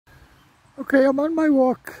Okay, I'm on my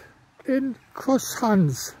walk in Cross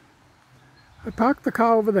Hands. I parked the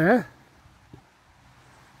car over there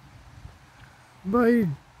by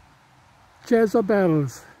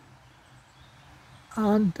Jezebel's,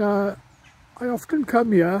 and I often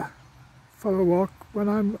come here for a walk when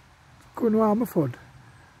I'm going to Ammanford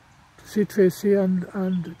to see Tracy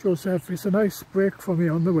and Joseph. It's a nice break for me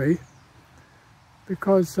on the way,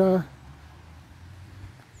 because I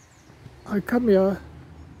come here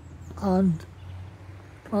and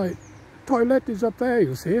my toilet is up there,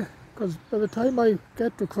 you see, because by the time I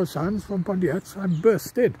get to Croissants from Pontiats, I'm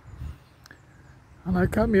bursted. And I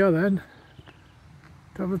come here then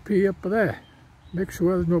to have a pee up there, make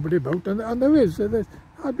sure there's nobody about, and there's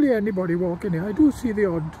hardly anybody walking here. I do see the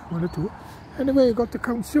odd one or two. Anyway, you've got the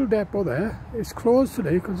council depot there. It's closed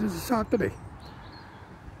today because it's a Saturday.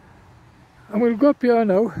 And we'll go up here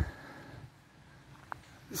now.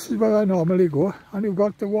 This is where I normally go, and you've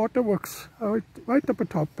got the waterworks right up the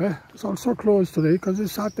top there. It's also closed today because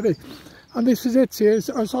it's Saturday. And this is it, see, it's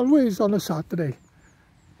always on a Saturday.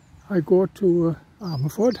 I go to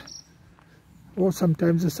Ammanford, or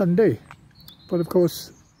sometimes a Sunday. But of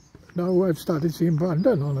course, now I've started seeing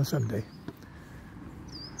Brandon on a Sunday.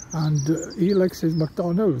 And he likes his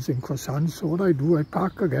McDonald's in Croissants, so what I do, I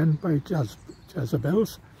park again by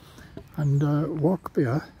Jezebel's and walk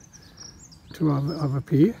there to have a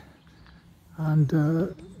pee. And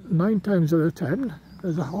 9 times out of 10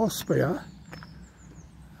 there's a horse there,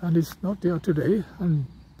 and it's not there today, and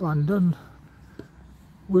Brandon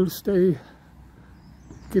will stay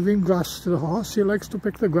giving grass to the horse. He likes to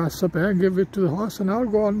pick the grass up there and give it to the horse, and I'll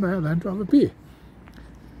go on there then to have a pee.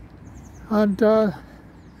 And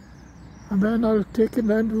then I'll take him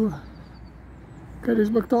then to get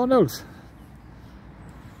his McDonald's.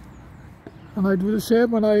 And I do the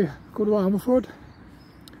same when I go to Ammanford.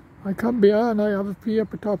 I come here and I have a pee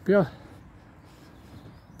up the top here,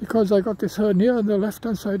 because I got this hernia on the left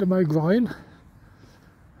hand side of my groin,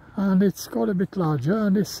 and it's got a bit larger,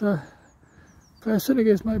 and it's pressing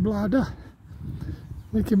against my bladder,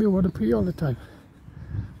 making me want to pee all the time.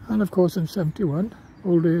 And of course I'm 71,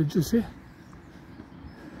 old age, you see.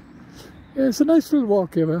 Yeah, it's a nice little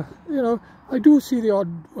walk here. You know, I do see the odd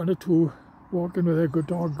one or two walking with a good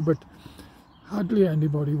dog, but hardly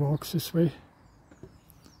anybody walks this way.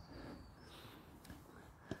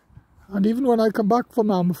 And even when I come back from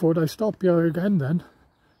Ammanford, I stop here again then,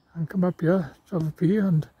 and come up here to have a pee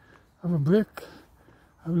and have a break,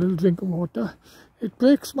 have a little drink of water. It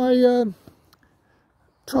breaks my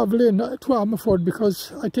travelling to Ammanford,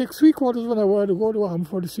 because I take 3/4 of an hour to go to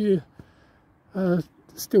Ammanford to see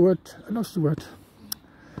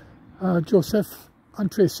Joseph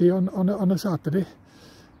and Tracy on a Saturday.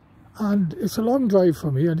 And it's a long drive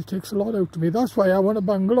for me, and it takes a lot out of me. That's why I want a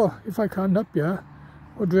bungalow, if I can, up here,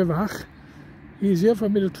 or Drivach. Easier for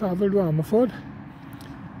me to travel to Ammanford.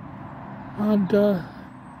 And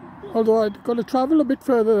although I've got to travel a bit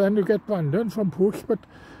further then to get Brandon from Puch, but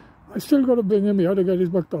I still got to bring him here to get his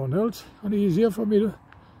McDonald's, and easier for me to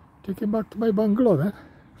take him back to my bungalow then.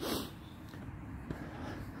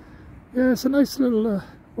 Yeah, it's a nice little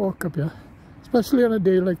walk up here, especially on a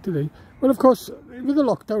day like today. Well, of course, with the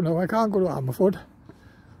lockdown now, I can't go to Ammanford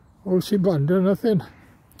or see Brandon or nothing.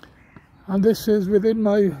 And this is within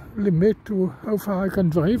my limit to how far I can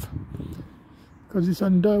drive, because it's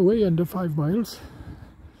way under 5 miles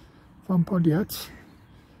from Pontiats.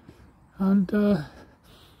 And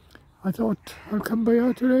I thought I'll come by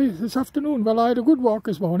here this afternoon. Well, I had a good walk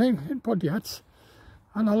this morning in Pontiats,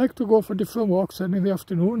 and I like to go for different walks then in the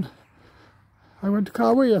afternoon. I went to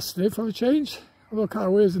Carway yesterday for a change, although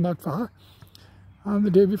Carway isn't that far. And the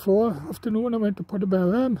day before, afternoon, I went to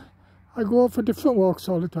Portobello. I go for different walks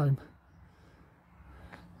all the time.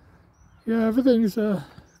 Yeah, everything's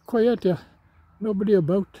quiet here, nobody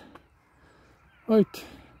about. Right,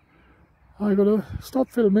 I gotta stop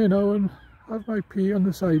filming now and have my pee on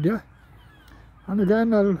the side here. And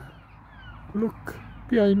again, I'll look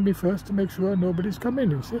behind me first to make sure nobody's coming,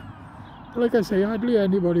 you see. But like I say, hardly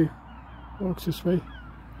anybody walks this way,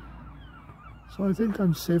 so I think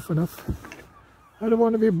I'm safe enough. I don't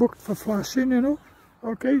want to be booked for flashing, you know.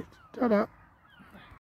 Okay, ta-da.